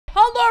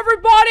Hello,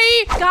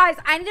 everybody. Guys,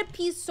 I need to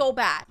pee so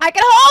bad. I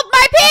can hold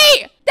my pee.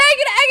 Thank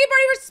you to Eggy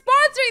Party for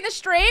sponsoring the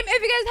stream.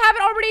 If you guys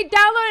haven't already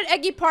downloaded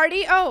Eggy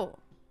Party. Oh.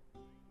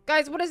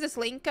 Guys, what is this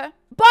link?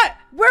 But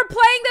we're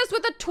playing this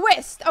with a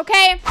twist,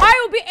 okay?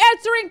 I will be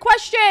answering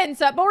questions,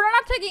 but we're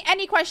not taking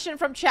any question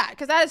from chat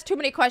because that is too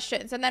many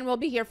questions and then we'll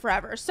be here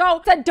forever. So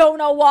it's a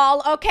dono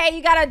wall, okay?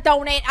 You gotta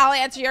donate. I'll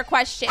answer your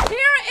question.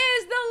 Here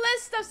is the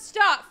list of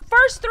stuff.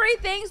 First 3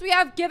 things we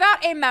have: give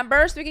out a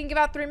member. So we can give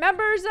out 3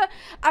 members.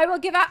 I will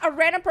give out a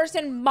random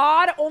person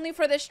mod only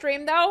for this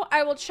stream though.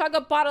 I will chug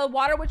a bottle of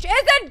water, which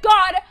isn't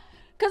good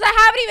because I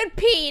haven't even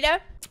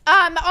peed.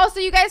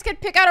 Also, you guys can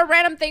pick out a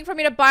random thing for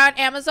me to buy on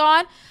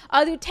Amazon.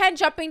 I'll do 10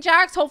 jumping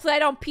jacks. Hopefully, I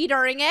don't pee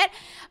during it.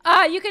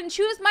 You can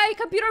choose my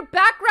computer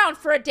background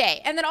for a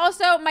day. And then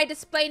also my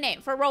display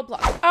name for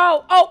Roblox.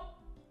 Oh.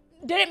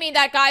 Didn't mean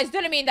that, guys.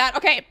 Didn't mean that.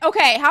 Okay.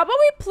 How about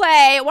we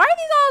play? Why are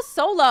these all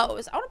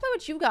solos? I want to play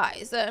with you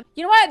guys.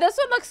 You know what? This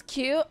one looks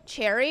cute.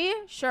 Cherry.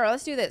 Sure,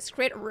 let's do this.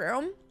 Create a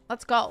room.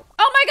 Let's go.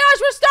 Oh my gosh,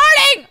 we're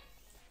starting!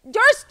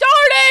 You're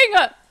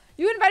starting!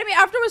 You invited me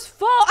after it was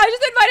full. I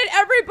just invited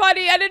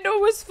everybody. I didn't know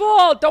it was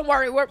full. Don't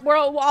worry.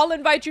 I'll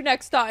invite you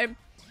next time.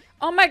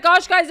 Oh my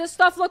gosh, guys. This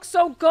stuff looks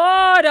so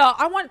good.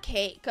 I want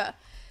cake. Dude,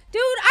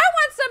 I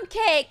want some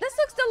cake. This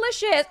looks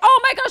delicious. Oh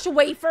my gosh,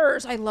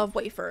 wafers. I love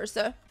wafers.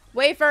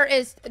 Wafer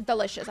is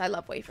delicious. I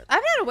love wafers. I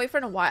haven't had a wafer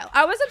in a while.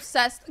 I was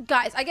obsessed.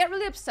 Guys, I get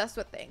really obsessed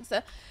with things.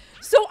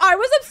 So I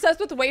was obsessed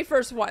with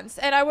wafers once,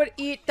 and I would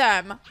eat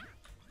them.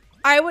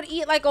 I would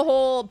eat like a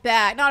whole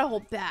bag. Not a whole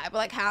bag, but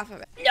like half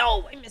of it.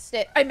 No, I missed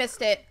it. Why is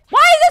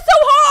it so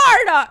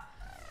hard?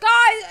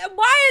 Guys,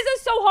 why is it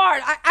so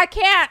hard? I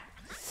can't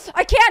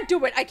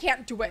do it. I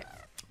can't do it.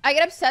 I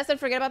get obsessed and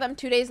forget about them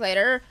 2 days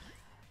later.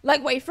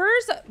 Like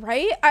wafers,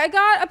 right? I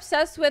got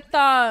obsessed with,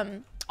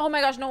 oh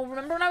my gosh, no.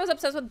 Remember when I was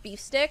obsessed with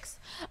beef sticks?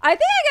 I think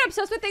I get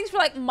obsessed with things for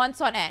like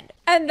months on end.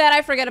 And then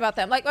I forget about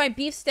them. Like my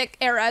beef stick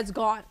era is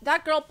gone.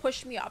 That girl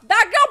pushed me off.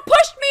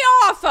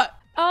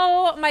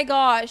 Oh my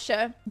gosh.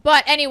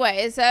 But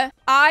anyways,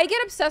 I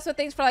get obsessed with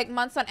things for like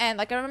months on end.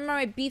 Like I remember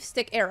my beef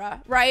stick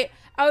era, right?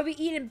 I would be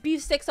eating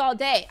beef sticks all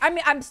day. I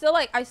mean, I still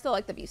like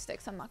the beef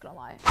sticks. I'm not gonna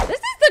lie. This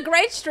is the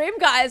great stream,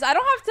 guys. I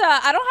don't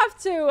have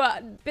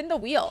to spin the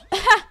wheel.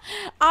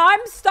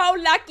 I'm so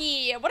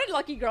lucky. What a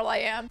lucky girl I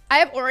am. I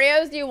have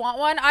Oreos. Do you want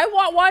one? I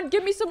want one.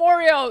 Give me some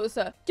Oreos.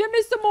 Give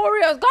me some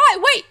Oreos.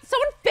 God, wait,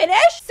 someone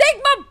finished?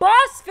 Sigma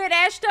Boss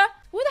finished.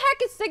 Who the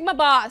heck is Sigma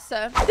Boss? Do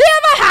you have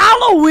a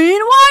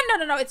Halloween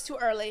one? No, it's too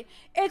early.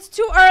 It's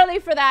too early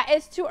for that.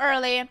 It's too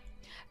early.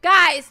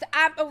 Guys,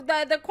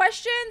 the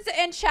questions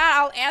in chat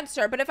I'll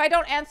answer, but if I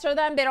don't answer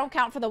them, they don't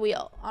count for the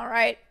wheel. All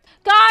right.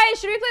 Guys,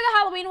 should we play the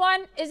Halloween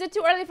one? Is it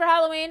too early for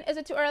Halloween? Is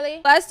it too early?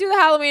 Let's do the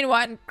Halloween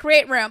one.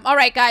 Create room. All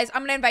right, guys,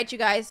 I'm gonna invite you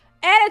guys.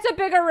 And it's a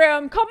bigger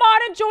room. Come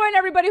on and join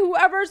everybody.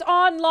 Whoever's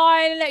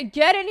online,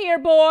 get in here,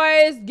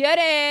 boys. Get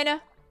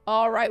in.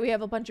 All right, we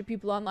have a bunch of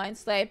people online.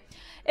 Slay.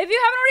 If you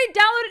haven't already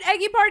downloaded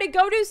Eggy Party,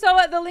 go do so.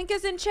 The link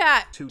is in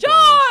chat. John,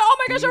 oh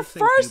my gosh, our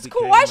first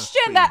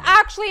question that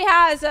actually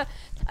has a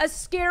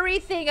scary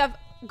thing of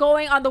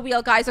going on the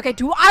wheel, guys. Okay,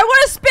 do I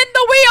want to spin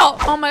the wheel?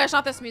 Oh my gosh,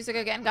 not this music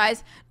again,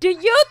 guys. Do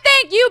you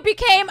think you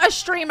became a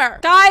streamer?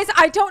 Guys,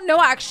 I don't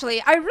know,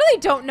 actually. I really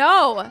don't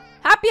know.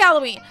 Happy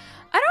Halloween.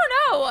 I don't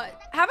know.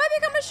 Have I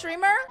become a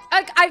streamer?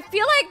 Like, I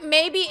feel like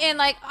maybe in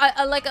like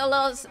a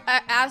little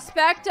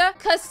aspect,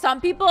 because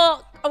some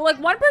people, like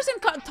one person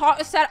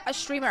said a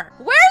streamer.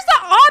 Where's the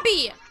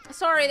obby?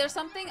 Sorry, there's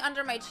something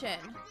under my chin.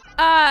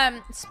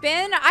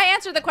 Spin? I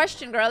answered the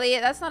question, girly.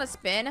 That's not a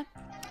spin.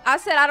 I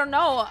said, I don't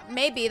know.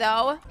 Maybe,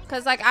 though.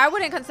 Because, like, I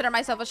wouldn't consider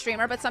myself a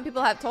streamer, but some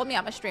people have told me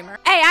I'm a streamer.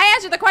 Hey, I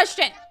answered the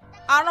question.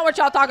 I don't know what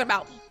y'all talking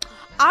about.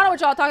 I don't know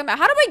what y'all talking about.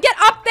 How do we get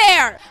up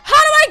there? How do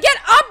I get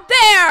up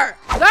there?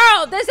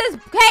 Girl, this is...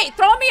 Hey,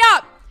 throw me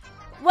up.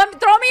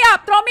 Throw me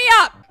up. Throw me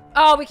up.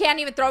 Oh, we can't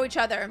even throw each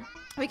other.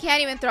 We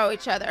can't even throw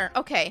each other.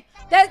 Okay.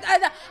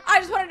 I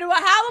just want to do a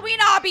Halloween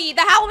obby.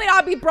 The Halloween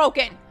obby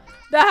broken.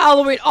 The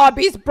Halloween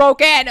obby's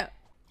broken.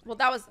 Well,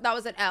 that was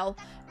an L.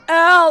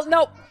 L.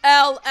 Golden,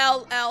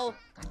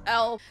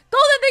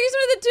 thank you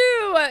for the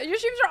 2. Your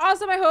streams are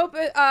awesome. I hope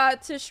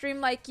to stream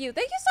like you.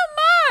 Thank you so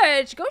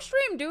much. Go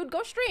stream, dude.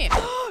 Go stream.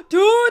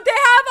 Dude, they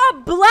have a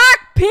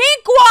black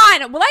pink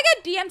one. Will I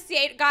get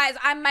DMCA? Guys,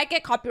 I might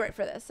get copyright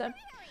for this.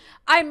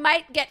 I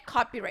might get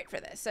copyright for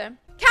this.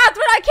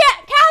 Catherine, I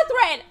can't.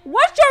 Catherine,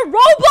 what's your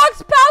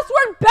Roblox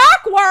password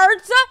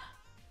backwards?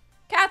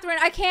 Catherine,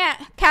 I can't.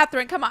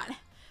 Catherine, come on.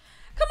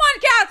 Come on,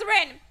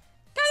 Catherine.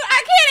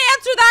 I can't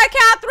answer that,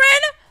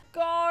 Catherine.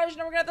 Gosh,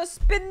 now we're gonna have to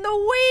spin the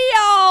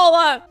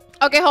wheel.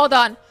 Okay, hold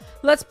on.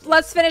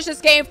 Let's finish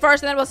this game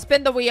first, and then we'll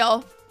spin the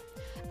wheel.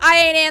 I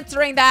ain't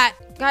answering that,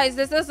 guys.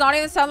 This does not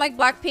even sound like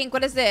Blackpink.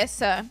 What is this,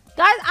 guys?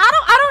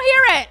 I don't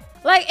hear it.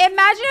 Like,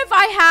 imagine if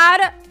I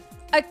had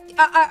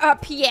a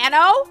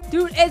piano,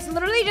 dude. It's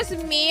literally just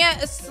me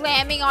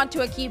slamming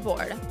onto a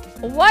keyboard.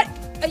 What?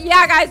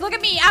 Yeah, guys, look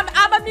at me.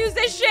 I'm a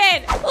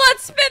musician.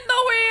 Let's spin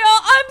the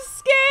wheel. I'm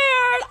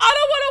scared. I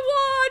don't want to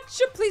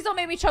watch. Please don't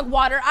make me chug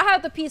water. I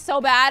have to pee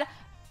so bad.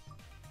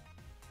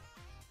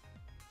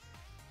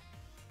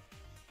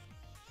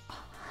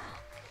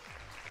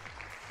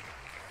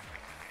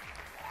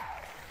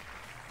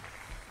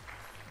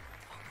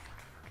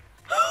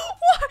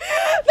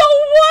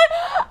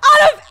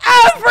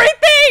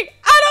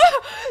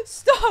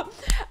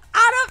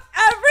 Out of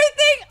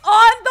everything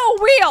on the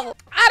wheel.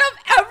 Out of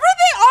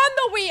everything on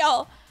the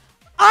wheel.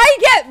 I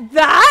get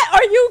that?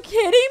 Are you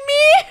kidding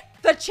me?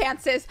 The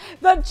chances.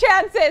 The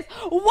chances.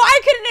 Why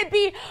couldn't it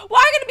be?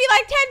 Why couldn't it be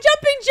like 10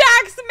 jumping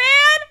jacks,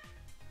 man?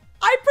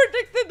 I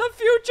predicted the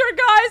future,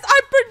 guys.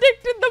 I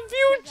predicted the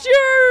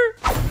future.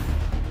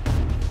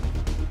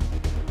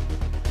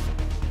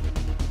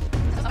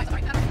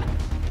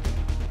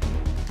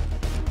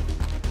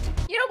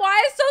 You know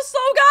why it's so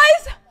slow,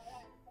 guys?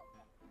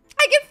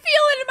 I can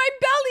feel it in my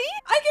belly.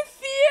 I can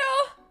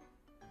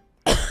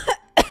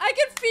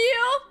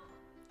feel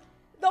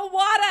the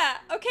water.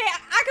 Okay,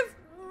 I can,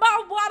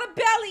 my water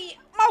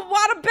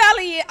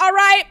belly. All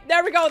right,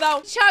 there we go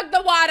though. Chug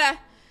the water.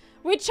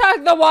 We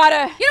chug the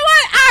water. You know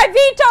what? I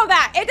veto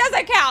that. It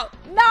doesn't count.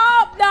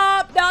 Nope.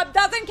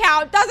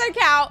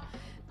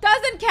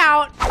 Doesn't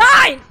count.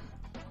 Fine.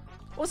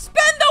 We'll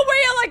spin the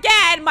wheel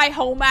again. My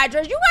home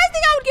address. You guys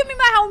think I would give me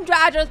my home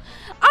address?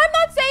 I'm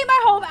not saying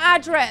my home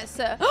address.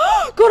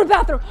 Go to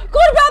bathroom.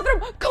 Go.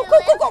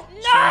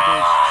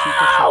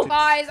 No!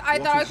 Guys, I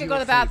thought I could go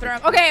to the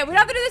bathroom. Okay, we don't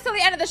have to do this till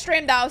the end of the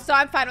stream though, so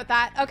I'm fine with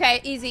that.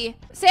 Okay, easy.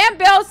 Sam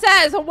Bill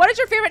says, what is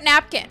your favorite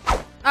napkin?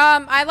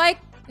 I like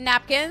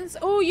napkins.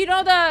 Oh, you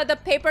know the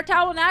paper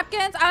towel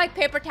napkins? I like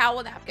paper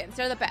towel napkins.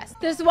 They're the best.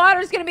 This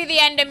water's gonna be the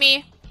end of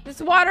me.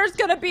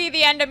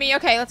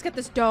 Okay, let's get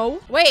this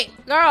dough. Wait,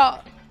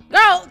 girl,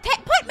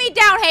 put me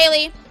down,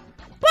 Haley.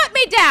 Put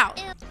me down.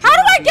 How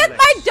do I get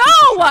my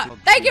dough?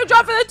 Thank you,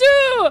 John, for the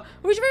 2.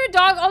 Who's your favorite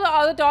dog? All the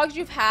other dogs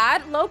you've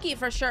had? Loki,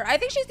 for sure. I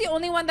think she's the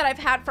only one that I've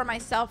had for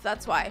myself.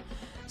 That's why.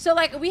 So,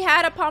 like, we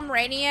had a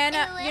Pomeranian,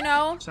 you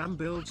know? Sam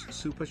builds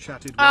super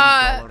chatted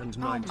 $1.99.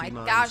 Oh my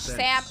gosh,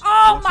 Sam.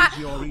 Oh my.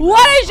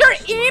 What is your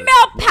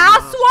email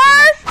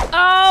password?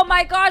 Oh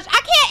my gosh.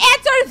 I can't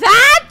answer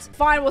that.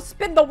 Fine, we'll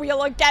spin the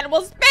wheel again.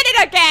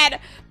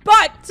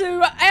 But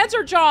to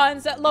answer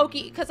John's,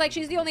 Loki, because, like,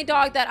 she's the only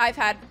dog that I've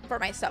had for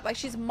myself. Like,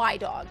 she's my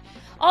dog.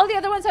 All the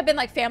other ones have been,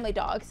 like, family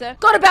dogs.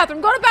 Go to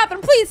bathroom.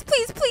 Please.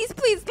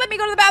 Let me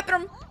go to the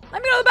bathroom.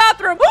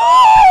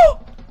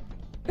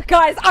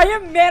 Guys, I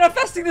am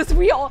manifesting this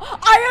wheel.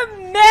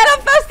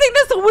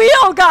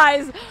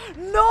 Guys.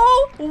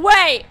 No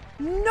way.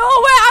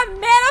 I'm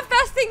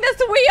manifesting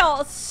this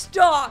wheel.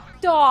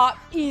 Stop.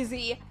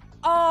 Easy.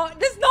 Oh,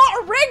 this is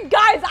not rigged,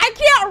 guys. I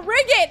can't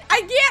rig it.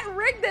 I can't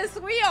rig this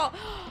wheel.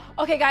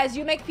 Okay, guys,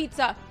 you make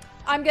pizza.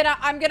 I'm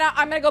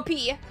gonna go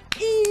pee.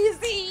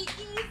 Easy.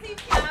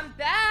 I'm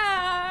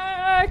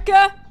back.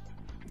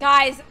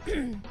 Guys,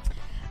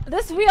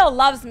 this wheel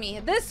loves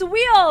me. What are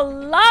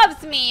y'all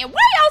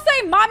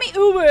saying, mommy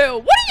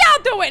uwu? What are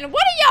y'all doing?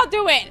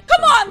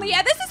 Come on,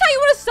 Leah. This is how you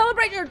want to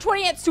celebrate your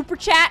 20th super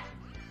chat?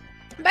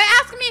 By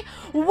asking me,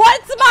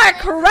 what's my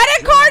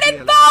credit card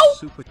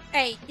info?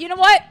 Hey, you know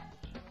what?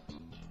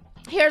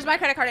 Here's my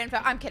credit card info.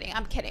 I'm kidding.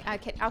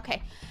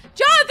 Okay.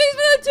 John, thanks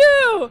for the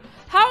 2.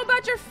 How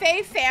about your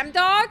fam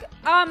dog?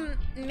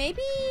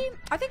 Maybe,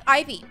 I think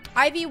Ivy.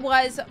 Ivy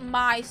was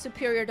my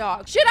superior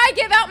dog. Should I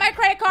give out my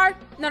credit card?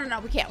 No,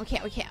 we can't. I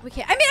mean,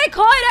 I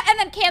call it and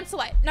then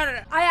cancel it. No.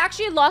 I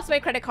actually lost my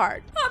credit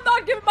card. I'm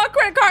not giving my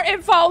credit card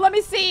info. Let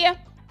me see.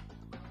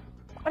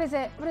 What is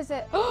it?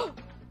 Oh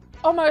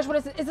my gosh, what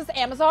is it? Is this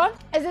Amazon?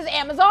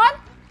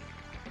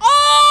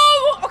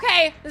 Oh,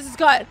 okay. This is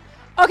good.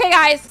 Okay,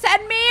 guys,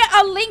 send me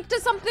a link to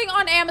something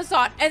on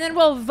Amazon, and then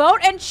we'll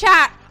vote and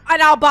chat,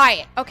 and I'll buy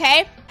it,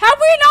 okay? Have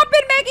we not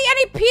been making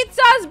any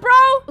pizzas, bro?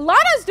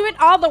 Lana's doing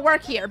all the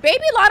work here.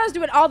 Baby Lana's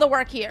doing all the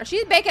work here.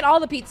 She's baking all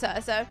the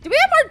pizzas. Do we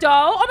have more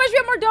dough? Oh my gosh, we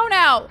have more dough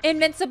now.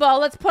 Invincible.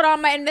 Let's put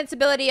on my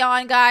invincibility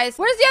on, guys.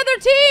 Where's the other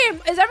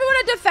team? Is everyone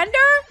a defender?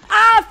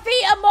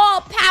 Feet are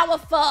more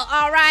powerful,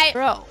 all right?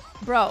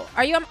 Bro,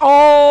 are you?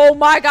 Oh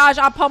my gosh,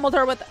 I pummeled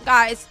her with,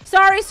 guys.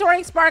 Sorry,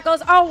 soaring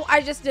sparkles. Oh, I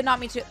didn't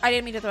mean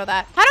to throw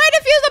that. How do I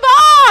defuse the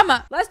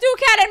bomb? Let's do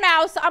cat and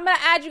mouse. I'm gonna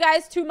add you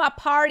guys to my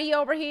party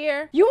over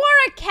here. You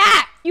are a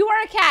cat.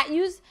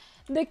 Use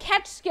the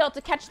catch skill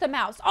to catch the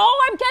mouse.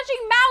 Oh, I'm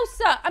catching mice.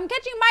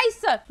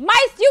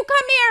 Mice, you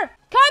come here.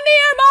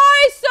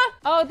 Mice.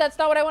 Oh, that's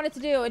not what I wanted to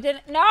do. It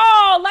didn't.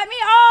 No, let me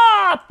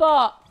up.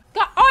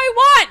 God, oh, I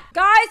won!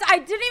 Guys, I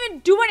didn't even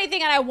do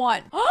anything and I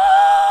won.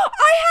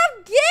 I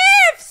have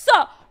gifts!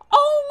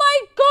 Oh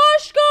my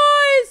gosh,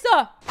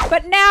 guys!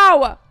 But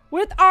now,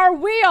 with our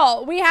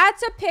wheel, we had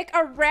to pick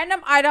a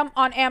random item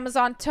on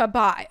Amazon to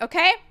buy,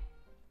 okay?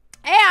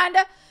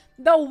 And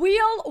the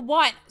wheel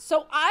won.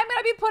 So I'm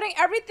gonna be putting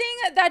everything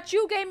that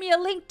you gave me a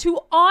link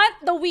to on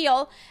the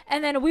wheel,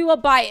 and then we will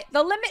buy it.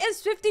 The limit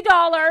is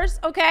 $50,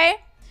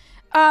 okay?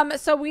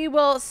 So we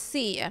will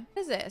see. What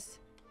is this?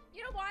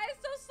 You know why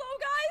it's so slow,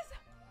 guys?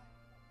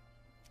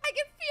 I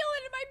can feel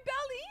it in my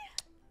belly.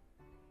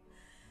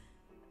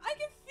 I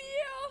can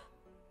feel.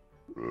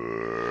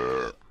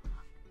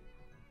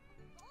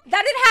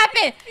 That didn't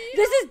happen.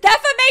 This is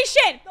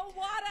defamation.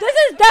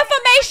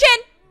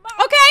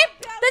 Okay?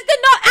 This did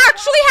not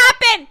actually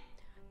happen.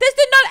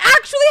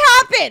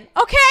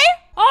 Okay?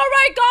 All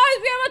right, guys.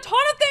 We have a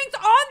ton of things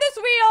on this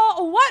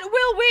wheel. What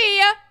will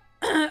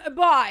we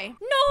Bye.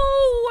 No,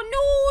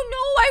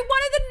 I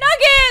wanted the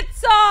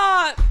nuggets.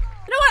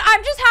 You know what?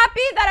 I'm just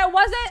happy that it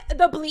wasn't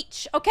the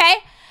bleach, okay?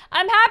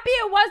 I'm happy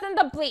it wasn't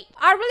the bleach.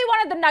 I really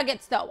wanted the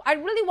nuggets, though. I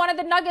really wanted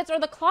the nuggets or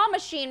the claw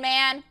machine,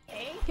 man.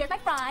 Hey, here's my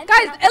fries.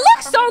 Guys, it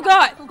looks so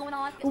good.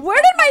 Where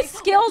did my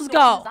skills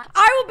go?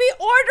 I will be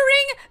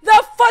ordering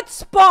the foot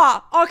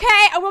spa,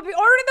 okay? I will be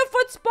ordering the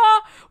foot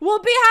spa.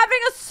 We'll be having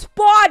a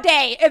spa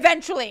day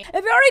eventually.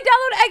 If you already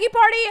downloaded Eggy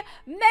Party,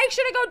 make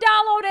sure to go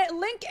download it.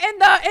 Link in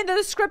the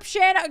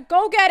description.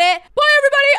 Go get it. Bye, everybody.